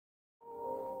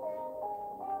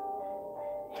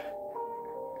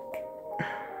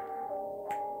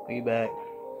We back.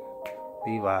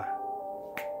 Levi.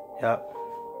 Yup.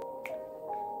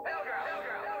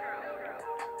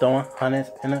 Throwing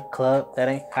hundreds in a club, that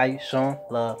ain't how you showin'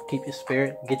 love. Keep your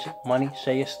spirit, get your money,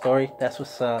 share your story, that's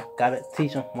what's up. Gotta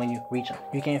teach them when you reach them.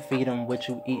 You can't feed them what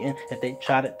you eatin'. If they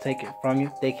try to take it from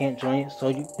you, they can't join you, so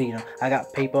you beat them. I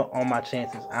got paper on my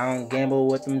chances, I don't gamble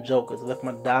with them jokers. Lift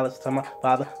my dollars to my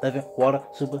father, living water,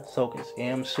 super soakers.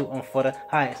 Yeah, I'm shooting for the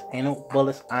highest, ain't no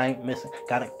bullets I ain't missing.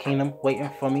 Got a kingdom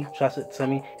waiting for me, trust it to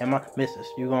me and my missus.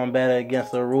 You gon' bet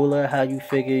against the ruler, how you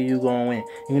figure you gon' win?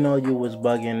 You know you was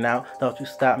bugging out, thought you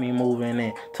stopped me moving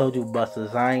in. Told you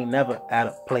busters, I ain't never out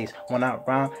of place. When I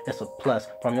rhyme, it's a plus.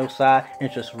 From your side,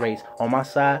 interest rates. On my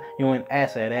side, you an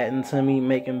asset, adding to me,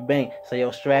 making bank. Say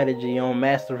your strategy on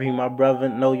mastery, my brother,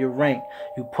 know your rank.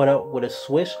 You put up with a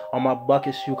swish, on my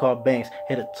buckets you call banks.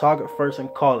 Hit a target first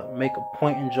and call it. Make a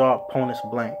point and draw opponents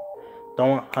blank.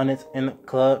 Throwing hundreds in the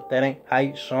club, that ain't how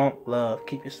you show 'em love.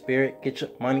 Keep your spirit, get your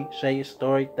money, share your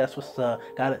story, that's what's up.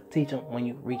 Gotta teach them when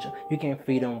you reach them. You can't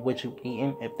feed them what you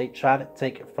eatin'. If they try to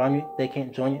take it from you, they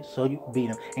can't join you, so you beat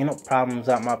them. Ain't no problems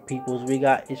out my peoples, we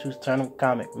got issues, turn them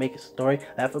comic. Make a story,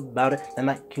 laugh about it, then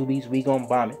like QBs, we gon'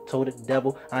 bomb it. Told the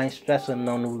devil, I ain't stressing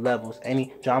no new levels.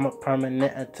 Any drama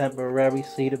permanent and temporary,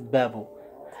 see the bevel.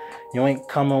 You ain't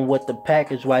coming with the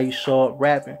package while you show up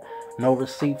rapping. No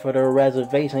receipt for the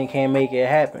reservation, can't make it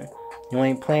happen. You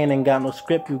ain't playing and got no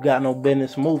script, you got no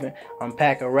business moving.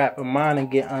 Unpack a rap of mine and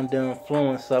get under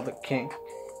influence of a king.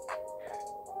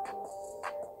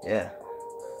 Yeah.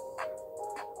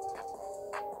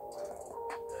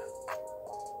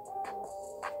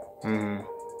 Mm-hmm.